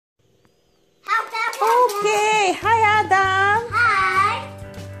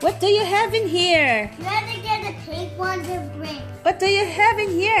What do you have in here? You have to get the pink one to break. What do you have in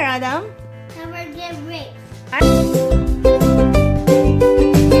here, Adam? Never get break.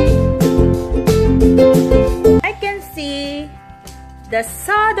 I can see the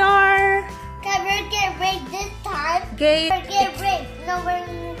Sodor Never get break this time. gate. We're get break. No, we're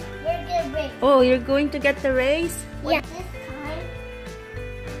get break. Oh, you're going to get the race? Yeah. This time.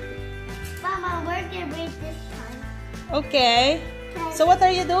 Mama, we're get break this time. Okay. So what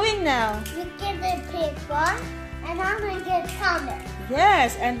are you doing now? You get the pink one, and I'm gonna get Thomas.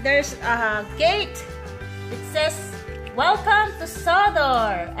 Yes, and there's a gate. It says, "Welcome to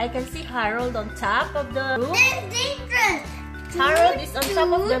Sodor." I can see Harold on top of the roof. It's dangerous. Harold is on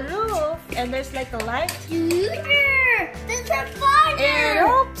top of the roof, and there's like a light. There's a fire. And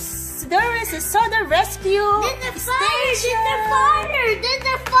oops, there is a Sodor Rescue There's a fire. Station. There's a fire. There's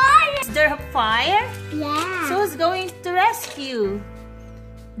a fire. Is there a fire? Yeah. So who's going to rescue?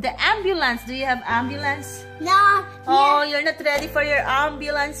 The ambulance. Do you have ambulance? No. Oh, you're not ready for your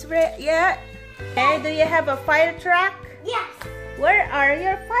ambulance yet? Hey, do you have a fire truck? Yes. Where are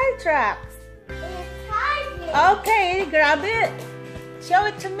your fire trucks? It's hiding. Okay, grab it. Show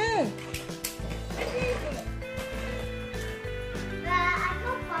it to me. I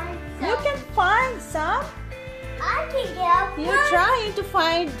can find some. You can find some. I can get one. You're trying to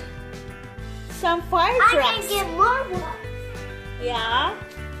find some fire I trucks. can get more ones. Yeah.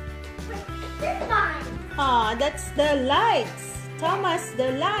 Wait, this one. Ah, that's the lights. Thomas,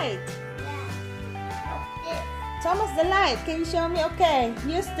 the light. This. Thomas, the light. Can you show me? Okay,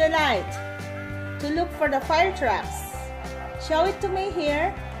 use the light to look for the fire trucks. Show it to me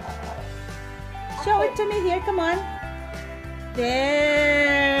here. Show it to me here. Come on.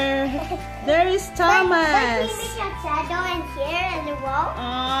 There. There is Thomas. But can you make a shadow in here in the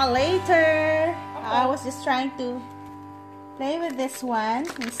wall? Later. I was just trying to play with this one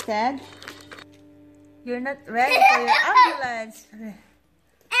instead. You're not ready for your ambulance.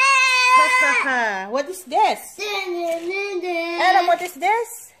 What is this? Adam, what is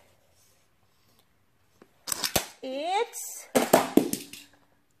this? It's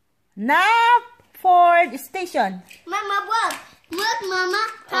Knapford Station. Mama, look. Look, Mama.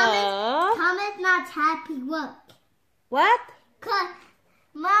 Thomas not happy. Look. What?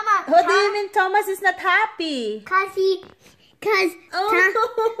 Mama. What do you mean Thomas is not happy? Cause Oh,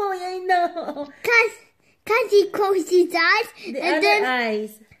 I know. he closed his eyes. The other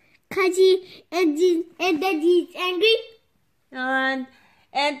eyes. And then he's angry.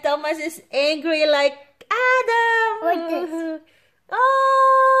 And Thomas is angry like Adam. Like this.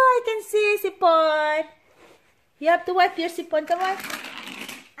 Oh, I can see sipon. You have to wipe your sipon. Come on.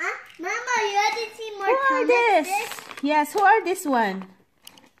 Mama, you have to see more Who are Thomas. this? Yes, who are this one?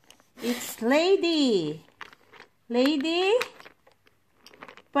 It's Lady. Lady.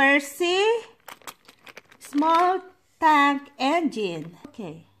 Percy. Small tank engine.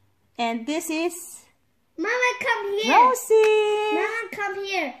 Okay. And this is Mama, come here. Rosie. Mama, come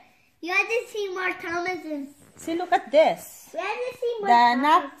here. You have to see more Thomas. See, look at this. You have to see more The Thomas.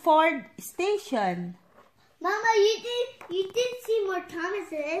 Knapford Station. Mama, you did see more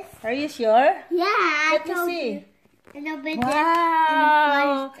Thomases. Are you sure? Yeah, I Let me told see. you. And over there,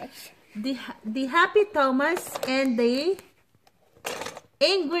 Wow. and the The happy Thomas and the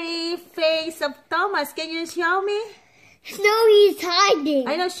angry face of Thomas. Can you show me? No, he's hiding.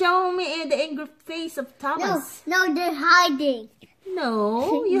 I know, show me the angry face of Thomas. No, they're hiding.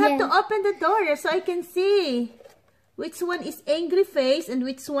 No, you have to Yeah. open the door so I can see which one is angry face and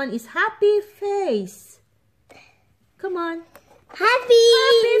which one is happy face. Come on. Happy.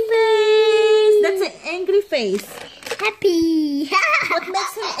 Happy face. That's an angry face. Happy. What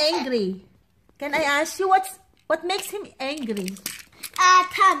makes him angry? Can I ask you what makes him angry?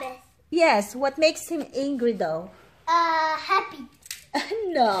 Thomas. Yes, what makes him angry though? Happy.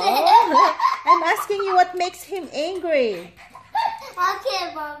 No. I'm asking you what makes him angry.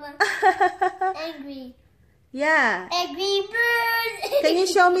 Okay, Mama. Angry. Yeah. Angry bird. Can you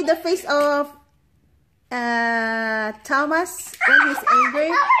show me the face of Thomas when he's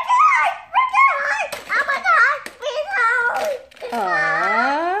angry?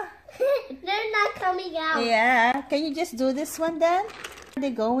 Aww. They're not coming out. Yeah. Can you just do this one then? Where are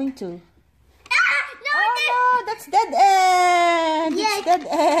they going to? No, that's dead end. Yeah. It's dead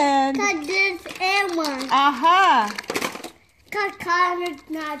end. Cause there's Emma. Aha. Cause Connor's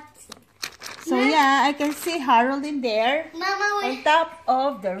not. So yeah, I can see Harold in there. Mama, On top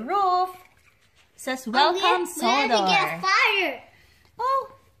of the roof. Says welcome we have to get Sodor. fire. Oh,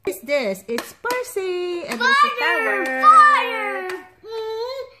 what is this? It's Percy. And there's a tower. Fire.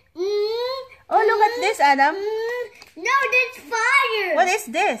 Oh, look at this, Adam. No, that's fire. What is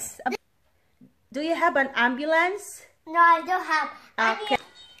this? Do you have an ambulance? No, I don't have. Okay.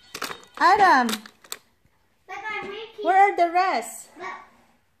 Adam, But I'm making. where are the rest? But,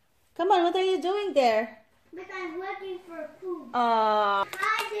 Come on, what are you doing there? but I'm looking for food.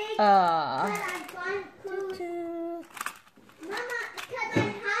 Hiding. But I find food. Mama, because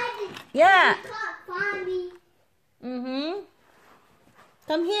I'm hiding. Yeah. You can't find me.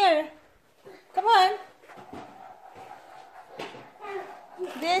 Come here. Come on.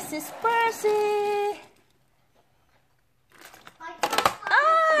 This is Percy. I can't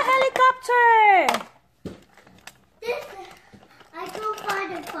find Helicopter. this. I can't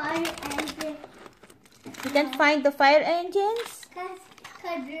find a fire engine. You can find the fire engines?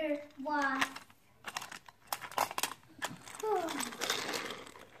 Because you're why.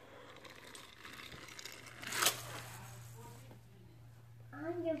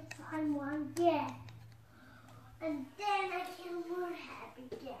 I'm going to find one again. And then I can more happy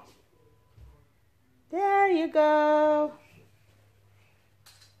again. There you go.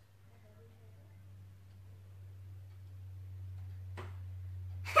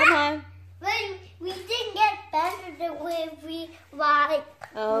 Come on. But we didn't get better the way we like.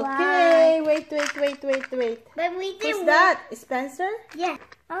 Okay, wait. But we did. Who's that? Spencer? Yeah.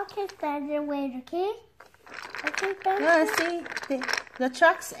 Okay, Spencer, wait, okay? Okay, Spencer. No, see, the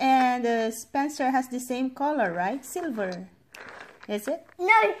trucks and the Spencer has the same color, right? Silver. Is it?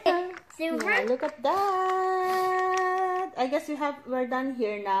 No, silver. Yeah, look at that. I guess we're done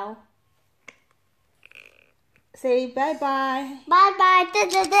here now. Say bye-bye. Bye-bye.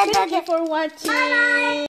 Thank you for watching. Bye-bye.